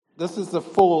This is the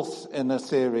fourth in a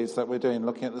series that we're doing,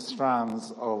 looking at the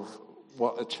strands of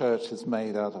what a church is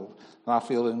made out of. And I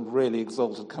feel in really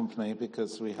exalted company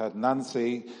because we had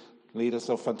Nancy lead us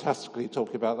so fantastically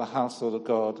talking about the household of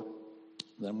God.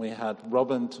 Then we had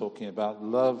Robin talking about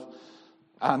love,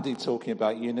 Andy talking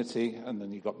about unity, and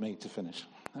then you got me to finish.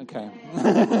 Okay.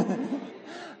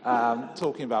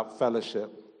 Talking about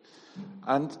fellowship.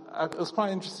 And it was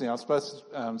quite interesting. I was supposed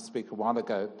to speak a while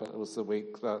ago, but it was the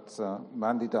week that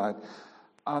Mandy died.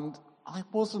 And I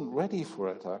wasn't ready for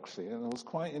it, actually. And it was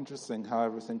quite interesting how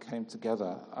everything came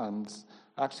together. And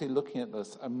actually looking at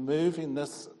this and moving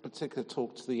this particular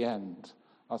talk to the end,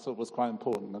 I thought was quite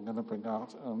important. I'm going to bring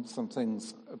out some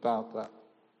things about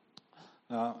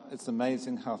that. It's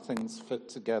amazing how things fit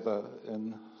together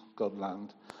in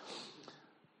Godland.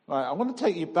 Right, I want to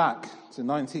take you back to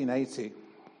 1980.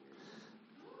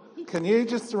 Can you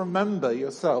just remember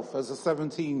yourself as a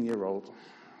 17-year-old?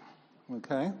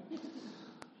 Okay?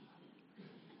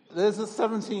 There's a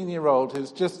 17-year-old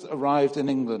who's just arrived in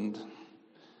England,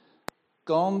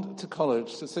 gone to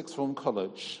college, to sixth form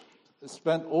college,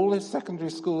 spent all his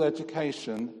secondary school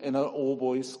education in an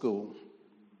all-boys school.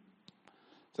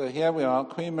 So here we are,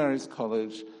 Queen Mary's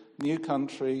College, new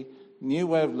country, new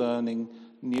way of learning,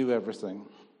 new everything,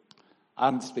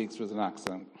 and speaks with an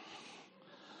accent.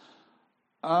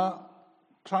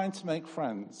 Trying to make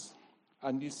friends,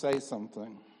 and you say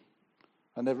something,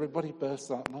 and everybody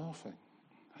bursts out laughing.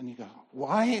 And you go,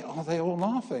 why are they all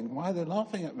laughing? Why are they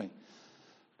laughing at me?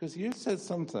 Because you said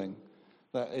something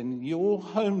that in your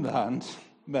homeland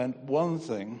meant one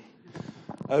thing.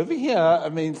 Over here,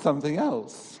 it means something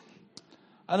else.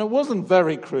 And it wasn't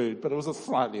very crude, but it was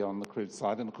slightly on the crude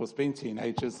side. And of course, being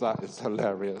teenagers, that is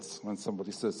hilarious when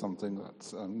somebody says something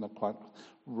that's not quite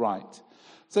right.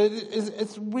 So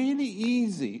it's really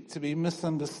easy to be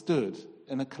misunderstood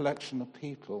in a collection of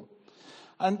people.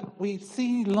 And we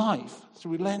see life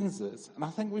through lenses. And I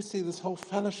think we see this whole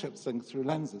fellowship thing through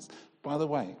lenses. By the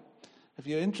way, if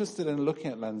you're interested in looking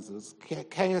at lenses,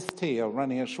 KST are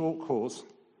running a short course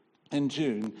in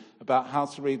June about how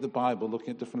to read the Bible,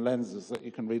 looking at different lenses that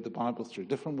you can read the Bible through,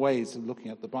 different ways of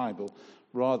looking at the Bible,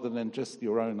 rather than just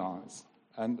your own eyes.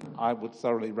 And I would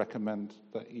thoroughly recommend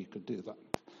that you could do that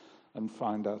and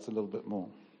find out a little bit more.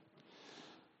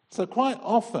 So quite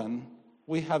often,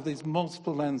 we have these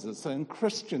multiple lenses. So in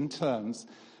Christian terms,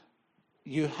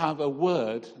 you have a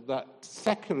word that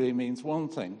secularly means one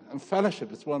thing, and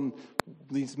fellowship is one of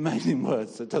these amazing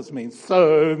words that does mean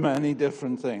so many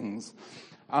different things.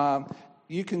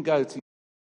 You can go to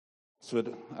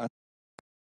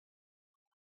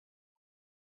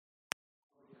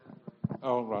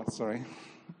oh, right, sorry.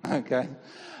 Okay.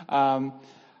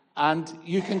 And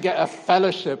you can get a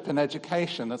fellowship in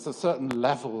education. There's a certain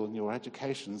level in your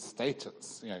education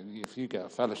status. You know, if you get a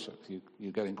fellowship,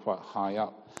 you're getting quite high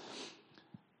up.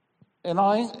 In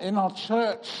our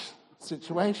church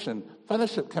situation,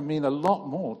 fellowship can mean a lot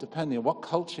more depending on what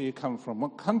culture you come from,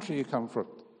 what country you come from,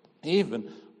 even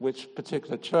which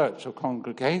particular church or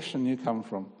congregation you come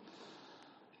from.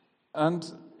 And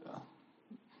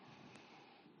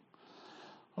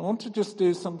I want to just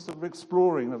do some sort of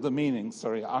exploring of the meaning.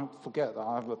 Sorry, I forget that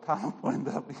I have a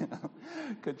PowerPoint up here.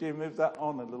 Could you move that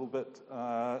on a little bit?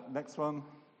 Next one.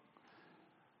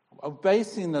 I'm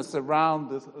basing this around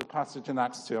the passage in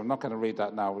Acts 2. I'm not going to read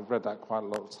that now. We've read that quite a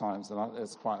lot of times, and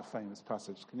it's quite a famous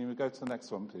passage. Can you go to the next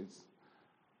one, please?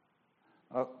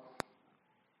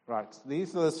 Right.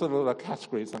 These are the sort of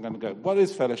categories I'm going to go. What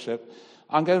is fellowship?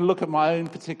 I'm going to look at my own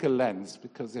particular lens,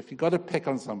 because if you've got to pick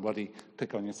on somebody,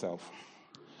 pick on yourself.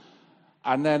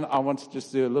 And then I want to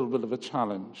just do a little bit of a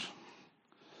challenge.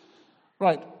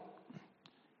 Right.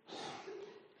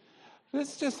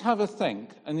 Let's just have a think,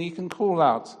 and you can call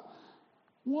out,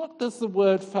 what does the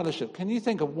word fellowship, can you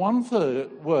think of one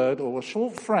word or a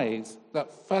short phrase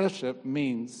that fellowship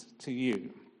means to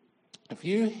you? If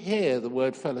you hear the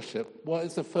word fellowship, what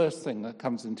is the first thing that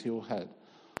comes into your head?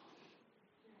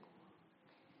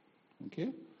 Thank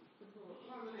you.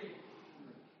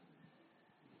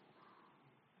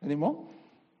 Any more?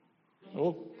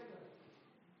 Oh,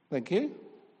 thank you.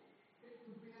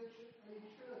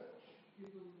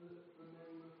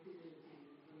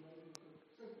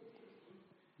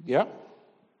 Yeah.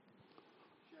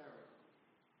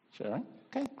 Sharing.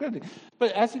 Okay, good.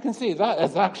 But as you can see, that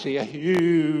is actually a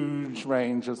huge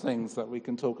range of things that we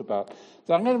can talk about.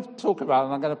 So I'm going to talk about,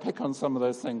 and I'm going to pick on some of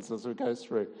those things as we go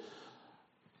through.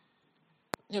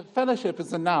 Fellowship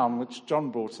is a noun, which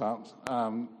John brought out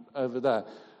over there.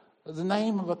 The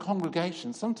name of a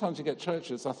congregation. Sometimes you get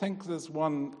churches. I think there's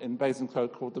one in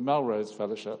Basingstoke called the Melrose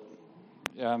Fellowship.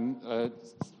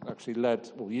 It's actually led,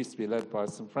 or used to be led by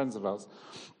some friends of ours.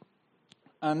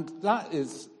 And that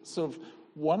is sort of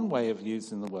one way of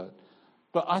using the word.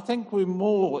 But I think we're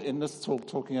more in this talk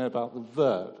talking about the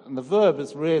verb. And the verb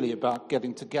is really about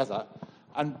getting together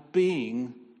and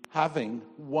having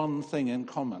one thing in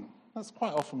common. That's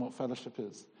quite often what fellowship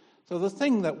is. So the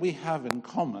thing that we have in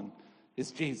common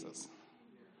is Jesus,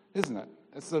 isn't it?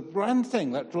 It's the grand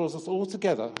thing that draws us all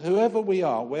together, whoever we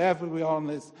are, wherever we are in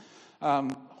this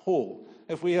hall.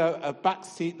 If we are a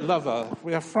backseat lover, if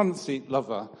we are a front seat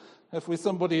lover, if we're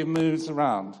somebody who moves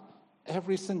around,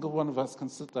 every single one of us can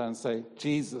sit there and say,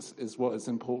 Jesus is what is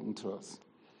important to us.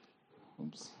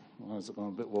 Oops, my eyes are going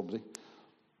a bit wobbly.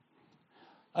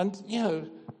 And,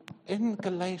 in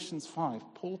Galatians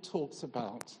 5, Paul talks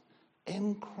about,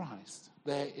 in Christ,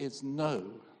 there is no,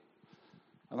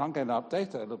 and I'm going to update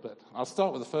it a little bit. I'll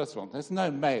start with the first one. There's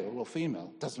no male or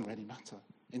female. It doesn't really matter.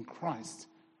 In Christ,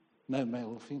 no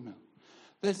male or female.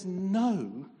 There's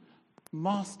no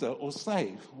master or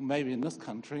slave, or maybe in this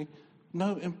country,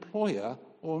 no employer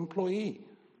or employee.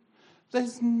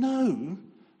 There's no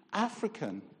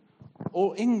African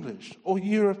or English or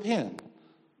European.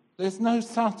 There's no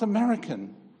South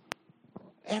American.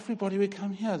 Everybody would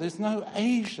come here. There's no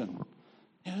Asian.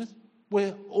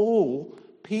 We're all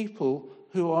people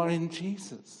who are in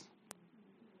Jesus.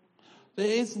 There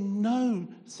is no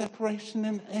separation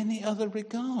in any other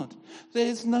regard. There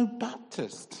is no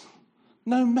Baptist,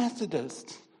 no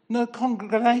Methodist, no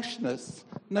Congregationalist,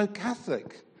 no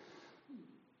Catholic.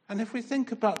 And if we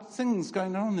think about things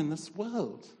going on in this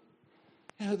world,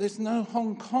 there's no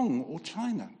Hong Kong or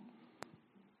China.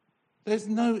 There's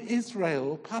no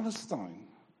Israel or Palestine.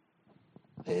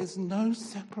 There's no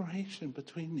separation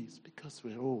between these because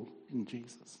we're all in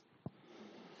Jesus.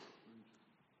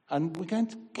 And we're going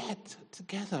to get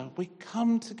together. We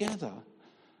come together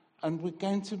and we're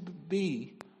going to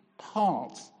be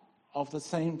part of the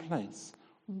same place.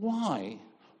 Why?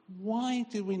 Why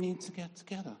do we need to get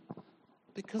together?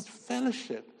 Because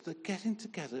fellowship, the getting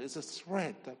together, is a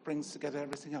thread that brings together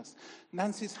everything else.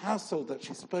 Nancy's household that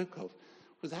she spoke of,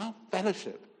 without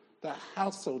fellowship, that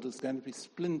household is going to be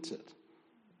splintered.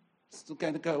 It's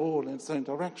going to go all in its own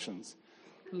directions.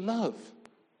 Love.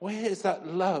 Where is that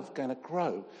love going to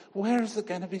grow? Where is it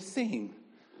going to be seen?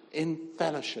 In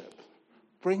fellowship.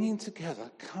 Bringing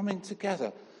together, coming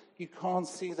together. You can't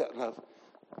see that love.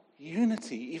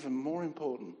 Unity, even more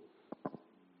important.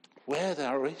 Where there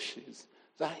are issues,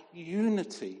 that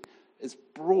unity is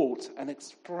brought and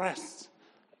expressed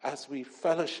as we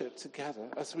fellowship together,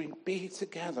 as we be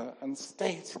together and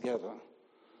stay together.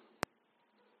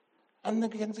 And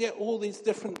then we can get all these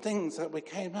different things that we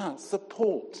came out.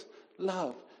 Support,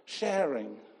 love,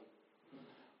 sharing.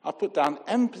 I put down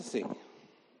empathy,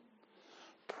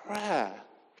 prayer,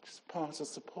 which is part of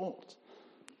support,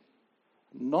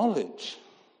 knowledge.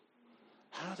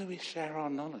 How do we share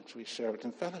our knowledge? We share it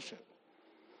in fellowship.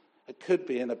 It could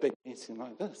be in a big meeting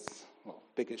like this. Well,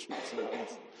 biggish meeting like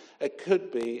this. It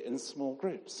could be in small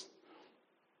groups.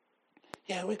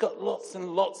 We've got lots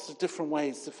and lots of different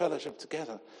ways to fellowship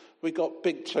together. We've got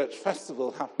Big Church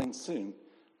Festival happening soon,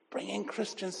 bringing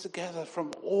Christians together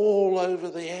from all over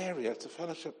the area to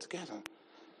fellowship together.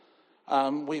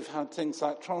 We've had things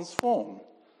like Transform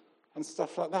and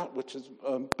stuff like that, which is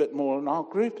a bit more in our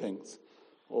groupings,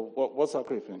 or what was our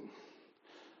grouping.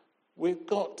 We've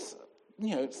got,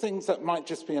 things that might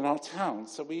just be in our town.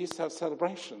 So we used to have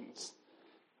celebrations.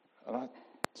 And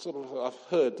I've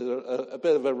heard a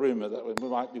bit of a rumour that we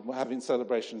might be having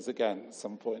celebrations again at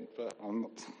some point, but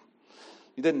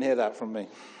you didn't hear that from me.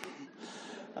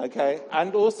 Okay,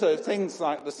 and also things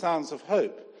like the Sounds of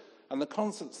Hope and the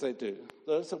concerts they do.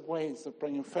 Those are ways of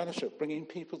bringing fellowship, bringing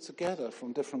people together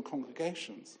from different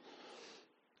congregations.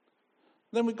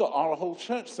 Then we've got our whole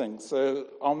church thing. So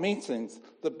our meetings,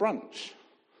 the brunch,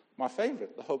 my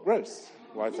favourite, the hog roast.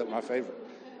 Why is that my favourite?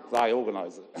 I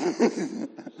organise it.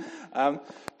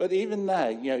 But even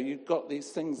there, you've got these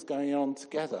things going on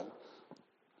together.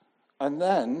 And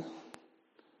then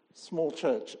small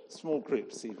church, small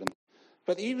groups even.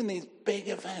 But even these big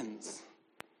events,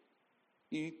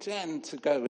 you tend to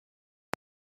go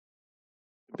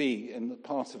be in the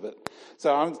part of it.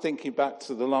 So I'm thinking back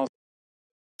to the last...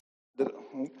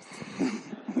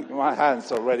 My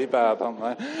hands are already bad, aren't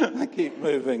they? I keep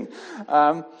moving.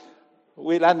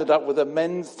 We landed up with a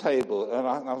men's table, and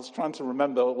I was trying to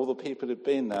remember all the people who'd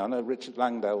been there. I know Richard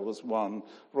Langdale was one,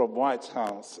 Rob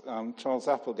Whitehouse, Charles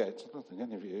Applegate. I don't think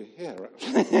any of you are here,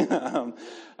 actually.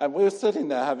 And we were sitting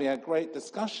there having a great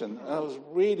discussion, and it was a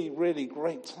really, really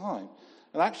great time.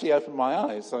 And actually opened my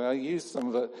eyes, so I used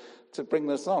some of it to bring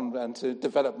this on and to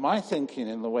develop my thinking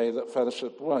in the way that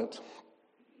fellowship worked.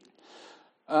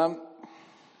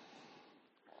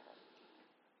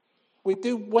 We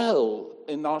do well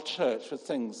in our church with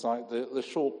things like the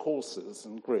short courses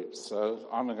and groups. So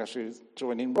I'm actually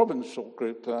joining Robin's short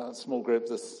group, small group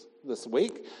this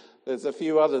week. There's a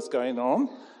few others going on,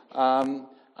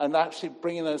 and actually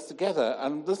bringing those together.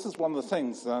 And this is one of the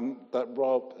things that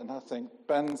Rob and I think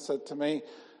Ben said to me.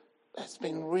 It's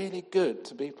been really good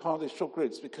to be part of these short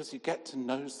groups because you get to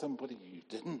know somebody you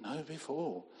didn't know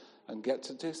before and get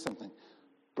to do something.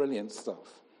 Brilliant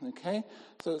stuff. Okay?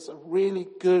 So it's a really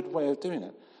good way of doing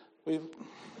it.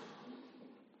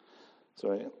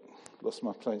 Sorry, lost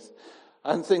my place.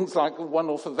 And things like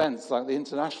one-off events like the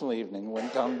International Evening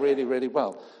went down really, really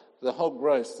well. The hog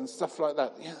roast and stuff like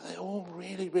that. Yeah, they're all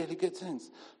really, really good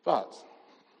things. But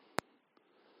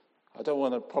I don't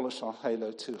want to polish our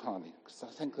halo too highly because I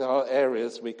think there are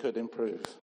areas we could improve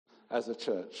as a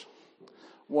church.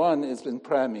 One is in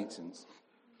prayer meetings.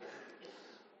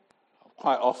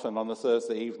 Quite often on a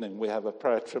Thursday evening we have a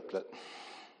prayer triplet,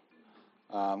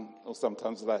 or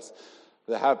sometimes less.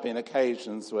 There have been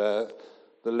occasions where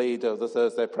the leader of the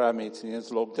Thursday prayer meeting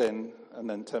is logged in and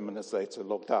then 10 minutes later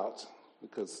logged out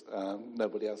because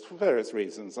nobody else, for various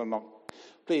reasons. I'm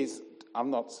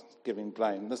not giving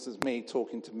blame. This is me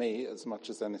talking to me as much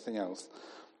as anything else.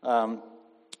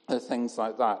 Things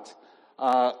like that.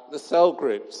 The cell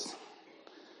groups.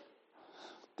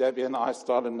 Debbie and I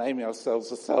started naming ourselves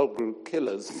the cell group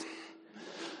killers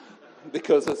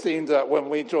because it seemed that when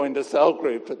we joined a cell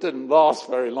group, it didn't last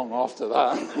very long after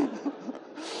that.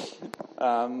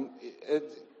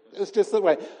 It's just the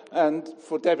way. And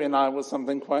for Debbie and I, it was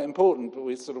something quite important, but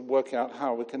we sort of work out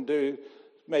how we can do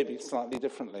maybe slightly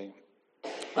differently.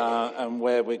 And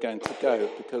where we're going to go,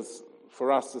 because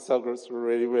for us, the cell groups were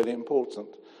really, really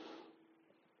important.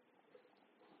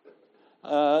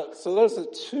 So those are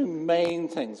two main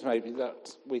things, maybe,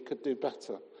 that we could do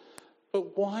better.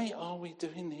 But why are we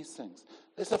doing these things?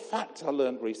 There's a fact I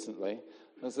learned recently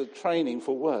as a training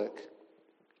for work.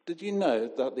 Did you know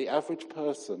that the average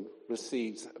person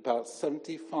receives about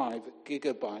 75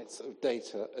 gigabytes of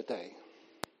data a day?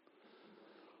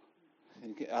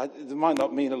 It might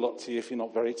not mean a lot to you if you're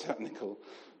not very technical,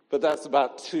 but that's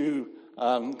about 2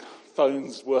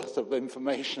 phones worth of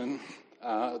information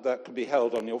that could be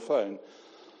held on your phone.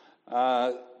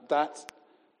 That,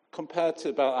 compared to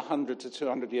about 100 to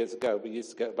 200 years ago, we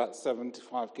used to get about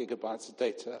 75 gigabytes of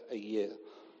data a year.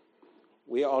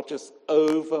 We are just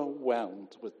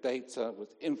overwhelmed with data,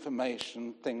 with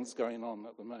information, things going on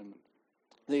at the moment.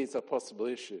 These are possible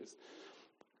issues.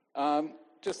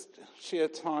 Just sheer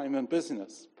time and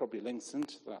business probably links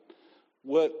into that.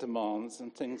 Work demands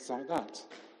and things like that.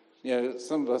 You know,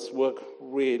 some of us work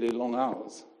really long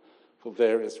hours for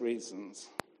various reasons.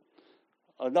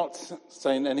 I'm not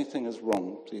saying anything is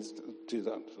wrong, please do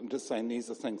that. I'm just saying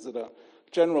these are things that are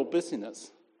general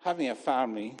busyness. Having a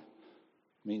family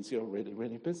means you're really,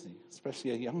 really busy,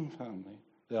 especially a young family.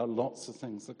 There are lots of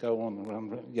things that go on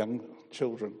around young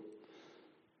children.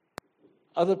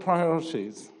 Other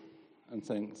priorities and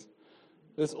things.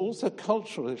 There's also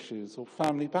cultural issues or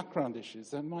family background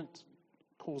issues that might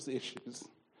cause issues.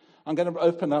 I'm going to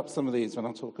open up some of these when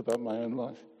I talk about my own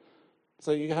life.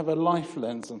 So you have a life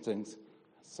lens on things.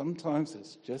 Sometimes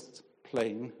it's just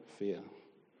plain fear.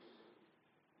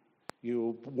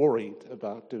 You're worried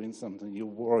about doing something. You're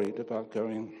worried about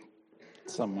going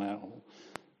somewhere or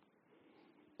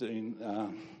doing...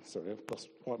 sorry, I've lost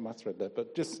quite my thread there.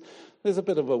 But just there's a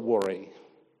bit of a worry.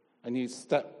 And you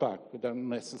step back, but don't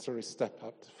necessarily step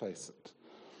up to face it.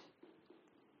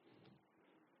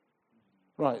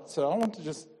 Right, so I want to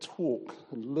just talk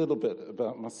a little bit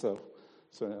about myself.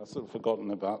 Sorry, I've sort of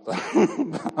forgotten about that.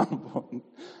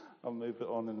 I'll move it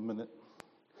on in a minute.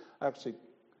 Actually,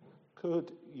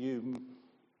 could you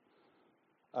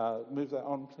move that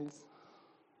on, please?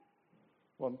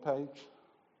 One page?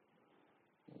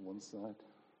 Or one slide?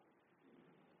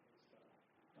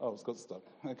 Oh, it's got stuck.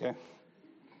 Okay.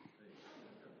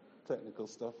 Technical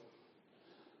stuff.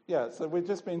 Yeah, so we've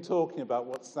just been talking about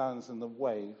what stands in the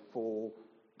way for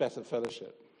better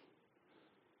fellowship.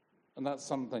 And that's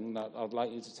something that I'd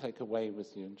like you to take away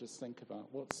with you and just think about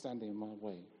what's standing in my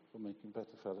way for making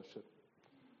better fellowship.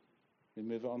 We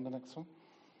move on to the next one.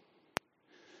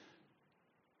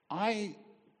 I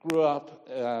grew up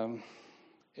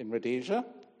in Rhodesia.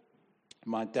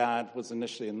 My dad was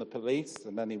initially in the police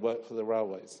and then he worked for the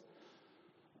railways.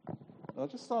 I'll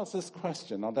just ask this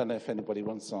question. I don't know if anybody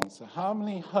wants to answer. How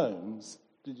many homes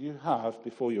did you have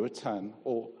before you were 10?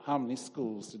 Or how many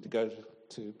schools did you go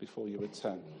to before you were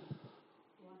 10?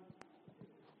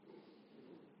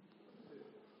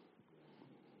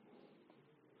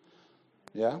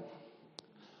 Yeah?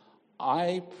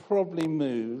 I probably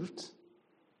moved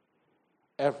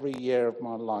every year of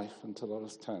my life until I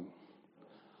was 10.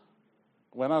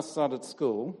 When I started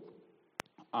school,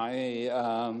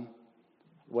 I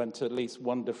went to at least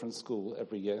one different school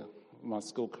every year, my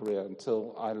school career,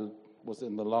 until I was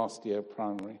in the last year of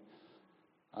primary.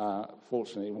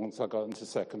 Fortunately, once I got into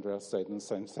secondary, I stayed in the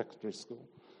same secondary school.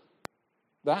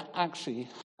 That actually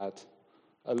had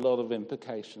a lot of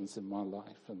implications in my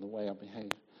life and the way I behave.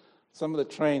 Some of the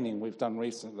training we've done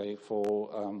recently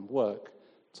for work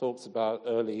talks about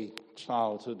early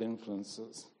childhood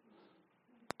influences.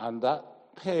 And that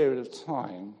period of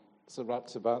time, so up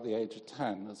to about the age of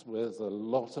 10, is where there's a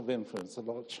lot of influence, a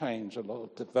lot of change, a lot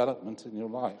of development in your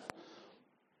life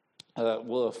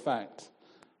will affect.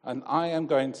 And I am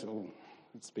going to,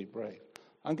 let's be brave,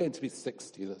 I'm going to be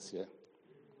 60 this year.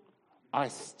 I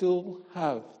still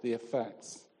have the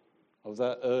effects of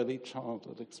that early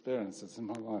childhood experiences in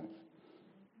my life.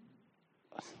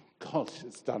 God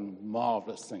has done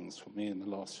marvelous things for me in the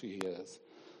last few years.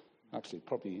 Actually,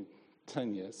 probably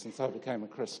 10 years since I became a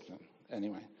Christian,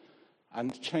 anyway,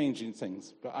 and changing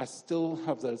things. But I still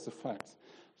have those effects.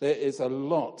 There is a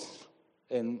lot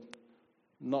in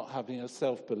not having a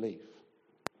self-belief.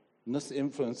 And this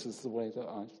influences the way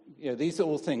that these are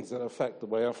all things that affect the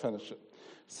way I fellowship.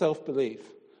 Self-belief.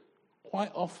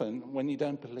 Quite often, when you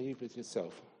don't believe with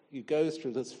yourself, you go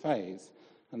through this phase,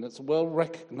 and it's well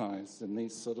recognized in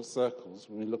these sort of circles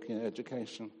when we're looking at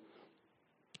education.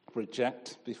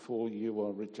 Reject before you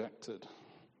are rejected.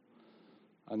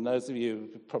 And those of you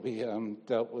who've probably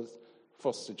dealt with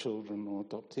foster children or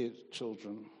adopted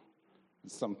children,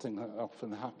 it's something that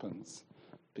often happens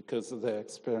because of their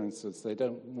experiences. They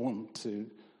don't want to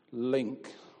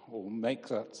link or make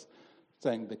that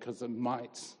thing because it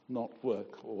might not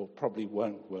work or probably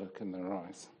won't work in their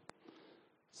eyes.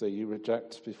 So you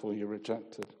reject before you're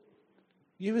rejected.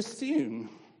 You assume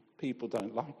people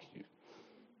don't like you.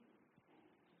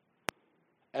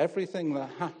 Everything that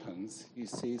happens, you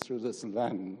see through this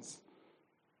lens.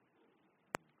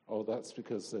 Oh, that's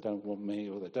because they don't want me,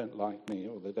 or they don't like me,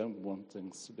 or they don't want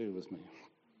things to do with me.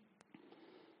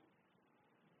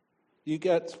 You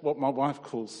get what my wife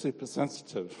calls super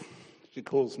sensitive. She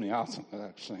calls me out on it,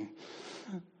 actually.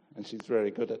 And she's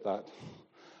very good at that.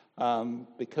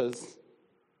 Because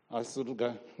I sort of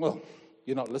go, well,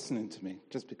 you're not listening to me.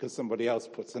 Just because somebody else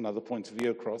puts another point of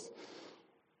view across,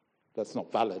 that's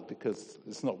not valid, because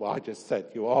it's not what I just said.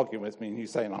 You argue with me and you're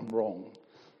saying I'm wrong.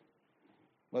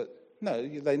 But no,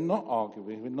 they're not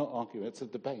arguing. We're not arguing. It's a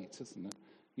debate, isn't it?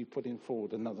 You're putting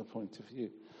forward another point of view.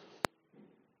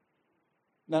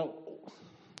 Now,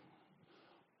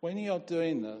 when you're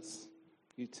doing this,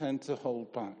 you tend to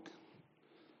hold back.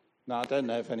 Now, I don't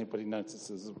know if anybody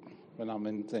notices when I'm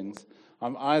in things.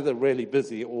 I'm either really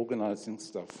busy organizing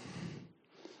stuff,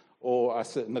 or I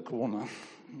sit in the corner.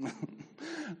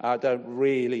 I don't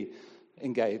really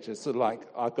engage. It's sort of like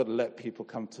I've got to let people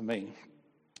come to me.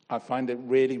 I find it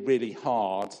really, really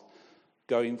hard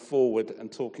going forward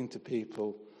and talking to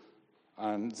people.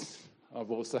 And I've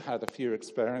also had a few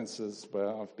experiences where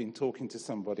I've been talking to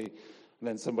somebody, and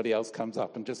then somebody else comes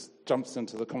up and just jumps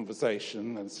into the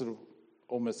conversation and sort of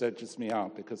almost edges me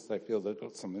out because they feel they've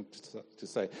got something to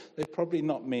say. They're probably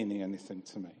not meaning anything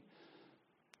to me.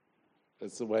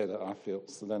 It's the way that I feel.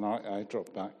 So then I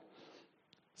drop back.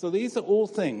 So these are all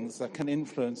things that can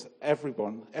influence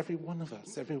everyone, every one of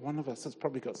us. Every one of us has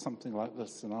probably got something like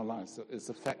this in our lives that is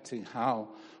affecting how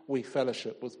we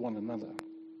fellowship with one another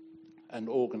and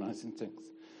organizing things.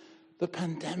 The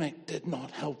pandemic did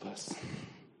not help us.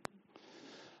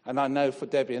 And I know for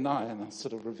Debbie and I'm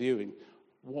sort of reviewing,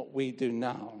 what we do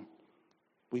now,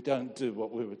 we don't do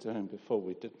what we were doing before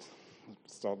we did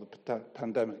start the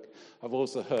pandemic. I've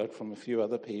also heard from a few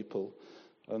other people,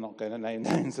 I'm not going to name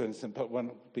names or anything, but when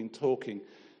I've been talking,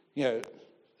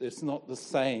 it's not the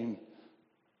same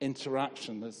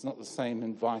interaction, it's not the same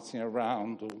inviting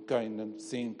around or going and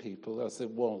seeing people as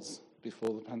it was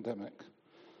before the pandemic.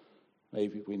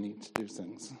 Maybe we need to do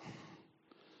things.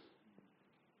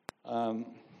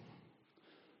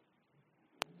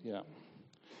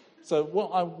 So what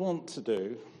I want to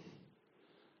do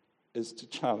is to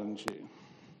challenge you.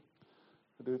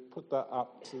 Could we put that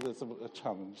up to there's a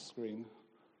challenge screen?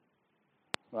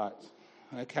 Right.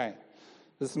 Okay.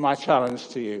 This is my challenge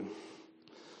to you.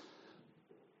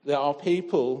 There are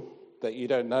people that you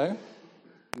don't know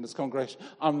in this congregation.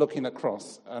 I'm looking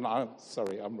across, and I'm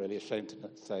really ashamed to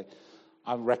say,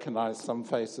 I recognize some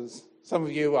faces. Some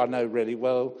of you I know really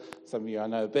well. Some of you I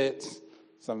know a bit.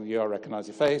 Some of you I recognize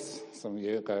your face. Some of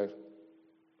you go,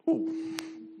 ooh,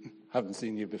 haven't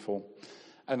seen you before.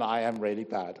 And I am really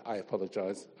bad. I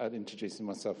apologize at introducing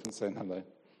myself and saying hello.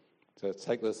 So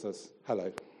take this as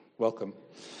hello, welcome.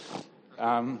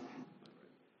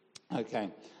 Okay.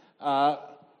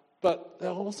 But there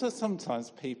are also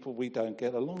sometimes people we don't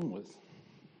get along with.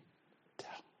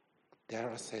 Dare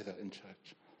I say that in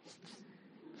church?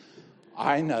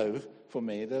 I know, for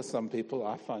me, there's some people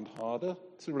I find harder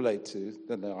to relate to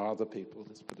than there are other people,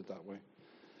 let's put it that way.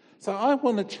 So I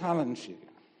want to challenge you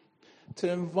to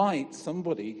invite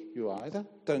somebody you either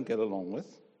don't get along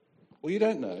with or you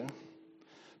don't know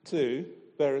to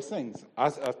various things.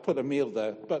 I've put a meal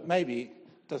there, but maybe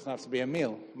it doesn't have to be a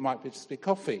meal. It might just be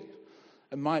coffee.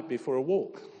 It might be for a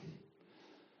walk.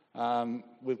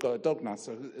 We've got a dog now,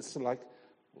 so it's like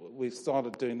we've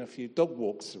started doing a few dog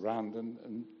walks around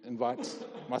and invite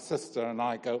my sister and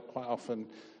I go quite often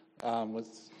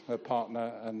with her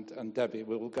partner and Debbie.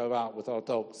 We will go out with our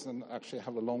dogs and actually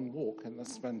have a long walk and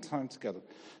spend time together.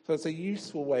 So it's a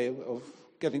useful way of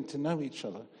getting to know each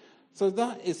other. So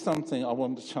that is something I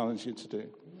want to challenge you to do.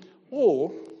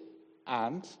 Or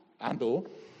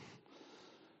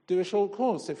do a short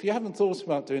course. If you haven't thought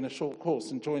about doing a short course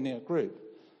and joining a group,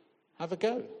 have a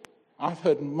go. I've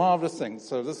heard marvelous things.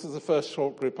 So this is the first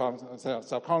short group so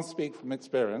I can't speak from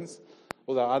experience,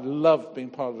 although I'd love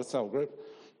being part of a cell group.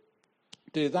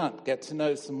 Do that. Get to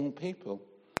know some more people.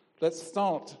 Let's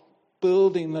start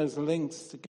building those links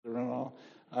together in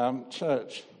our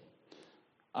church.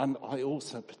 And I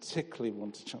also particularly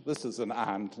want to this is an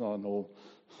and, not an or.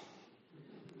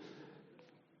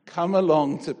 Come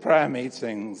along to prayer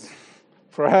meetings.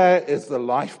 Prayer is the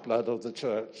lifeblood of the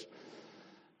church.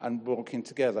 And walking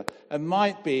together. It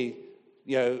might be,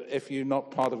 if you're not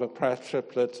part of a prayer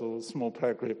triplet or a small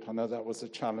prayer group, I know that was a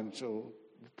challenge or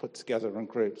put together in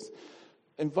groups.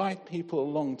 Invite people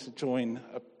along to join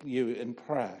you in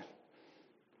prayer.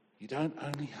 You don't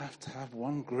only have to have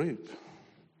one group.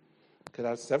 You could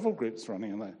have several groups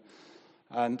running in there.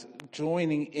 And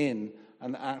joining in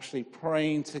and actually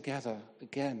praying together,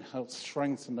 again, helps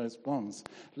strengthen those bonds.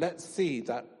 Let's see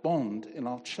that bond in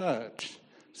our church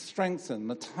strengthen,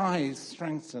 the ties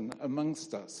strengthen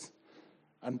amongst us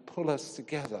and pull us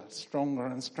together stronger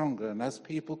and stronger. And as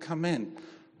people come in,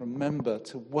 remember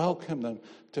to welcome them,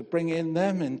 to bring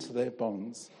them into their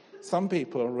bonds. Some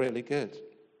people are really good.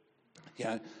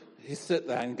 You sit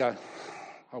there and go,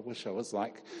 I wish I was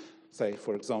like, say,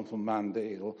 for example,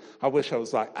 Mandy, or I wish I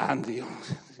was like Andy.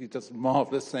 He does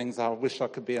marvelous things. I wish I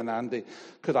could be an Andy.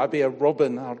 Could I be a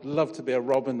Robin? I'd love to be a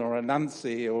Robin or a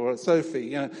Nancy or a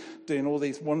Sophie, doing all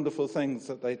these wonderful things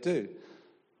that they do.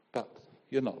 But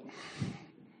you're not.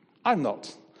 I'm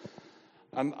not.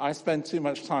 And I spend too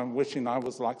much time wishing I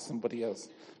was like somebody else.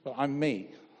 But I'm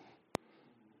me.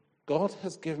 God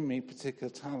has given me particular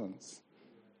talents,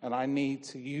 and I need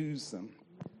to use them.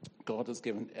 God has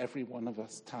given every one of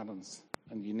us talents,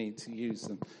 and you need to use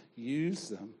them. Use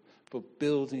them for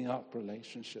building up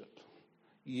relationship.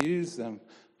 Use them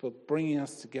for bringing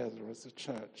us together as a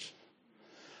church.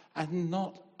 And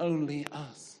not only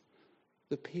us,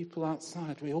 the people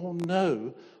outside. We all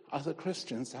know other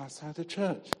Christians outside the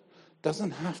church.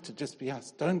 Doesn't have to just be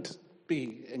us. Don't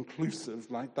be inclusive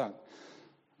like that.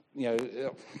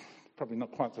 Probably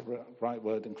not quite the right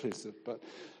word, inclusive, but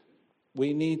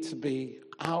we need to be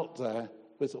out there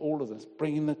with all of us,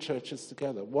 bringing the churches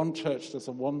together. One church does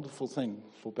a wonderful thing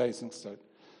for Basingstoke,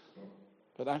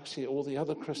 but actually all the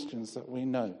other Christians that we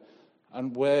know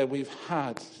and where we've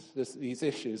had these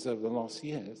issues over the last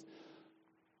years,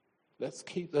 let's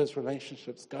keep those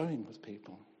relationships going with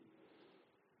people.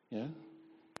 Yeah?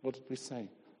 What did we say?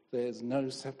 There is no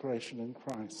separation in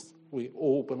Christ. We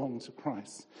all belong to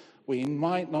Christ. We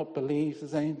might not believe the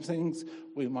same things.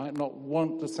 We might not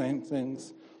want the same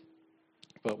things.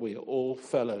 But we are all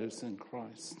fellows in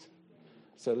Christ.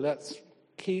 So let's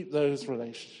keep those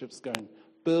relationships going.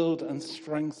 Build and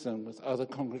strengthen with other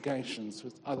congregations,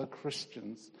 with other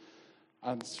Christians.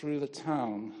 And through the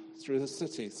town, through the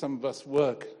city. Some of us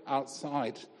work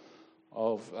outside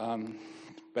of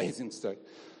Basingstoke.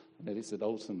 I nearly said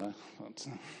Alton there. But,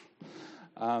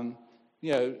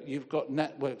 you've got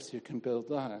networks you can build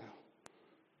there.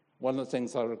 One of the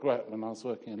things I regret when I was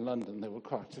working in London, there were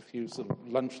quite a few sort of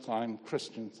lunchtime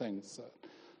Christian things that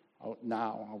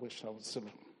now I wish I would sort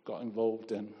of got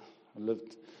involved in.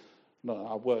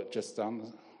 I worked just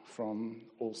down from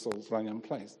All Souls Langham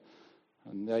Place,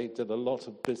 and they did a lot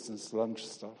of business lunch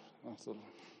stuff. I sort of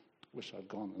wish I'd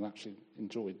gone and actually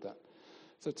enjoyed that.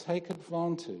 So take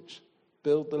advantage,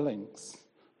 build the links,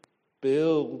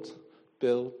 build,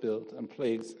 and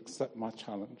please accept my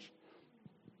challenge.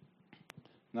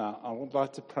 Now, I would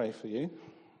like to pray for you.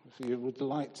 If you would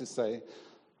like to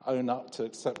own up to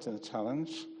accepting the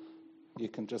challenge, you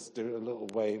can just do a little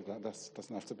wave. That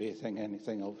doesn't have to be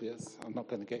anything obvious. I'm not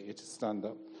going to get you to stand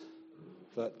up.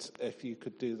 But if you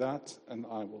could do that, and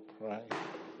I will pray.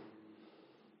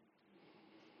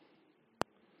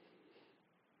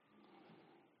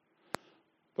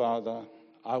 Father,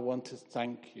 I want to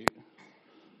thank you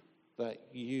that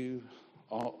you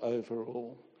are over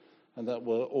all and that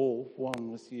we're all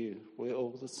one with you. We're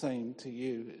all the same to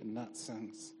you in that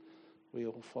sense. We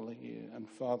all follow you. And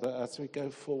Father, as we go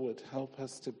forward, help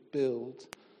us to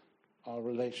build our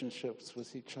relationships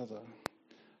with each other.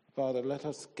 Father, let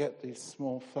us get these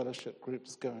small fellowship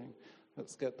groups going.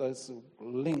 Let's get those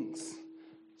links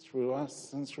through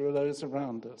us and through those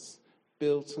around us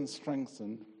built and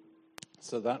strengthened,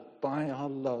 so that by our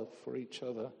love for each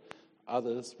other,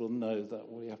 others will know that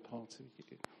we are part of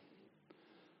you.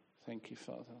 Thank you,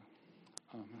 Father.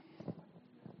 Amen.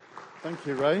 Thank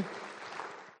you, Ray.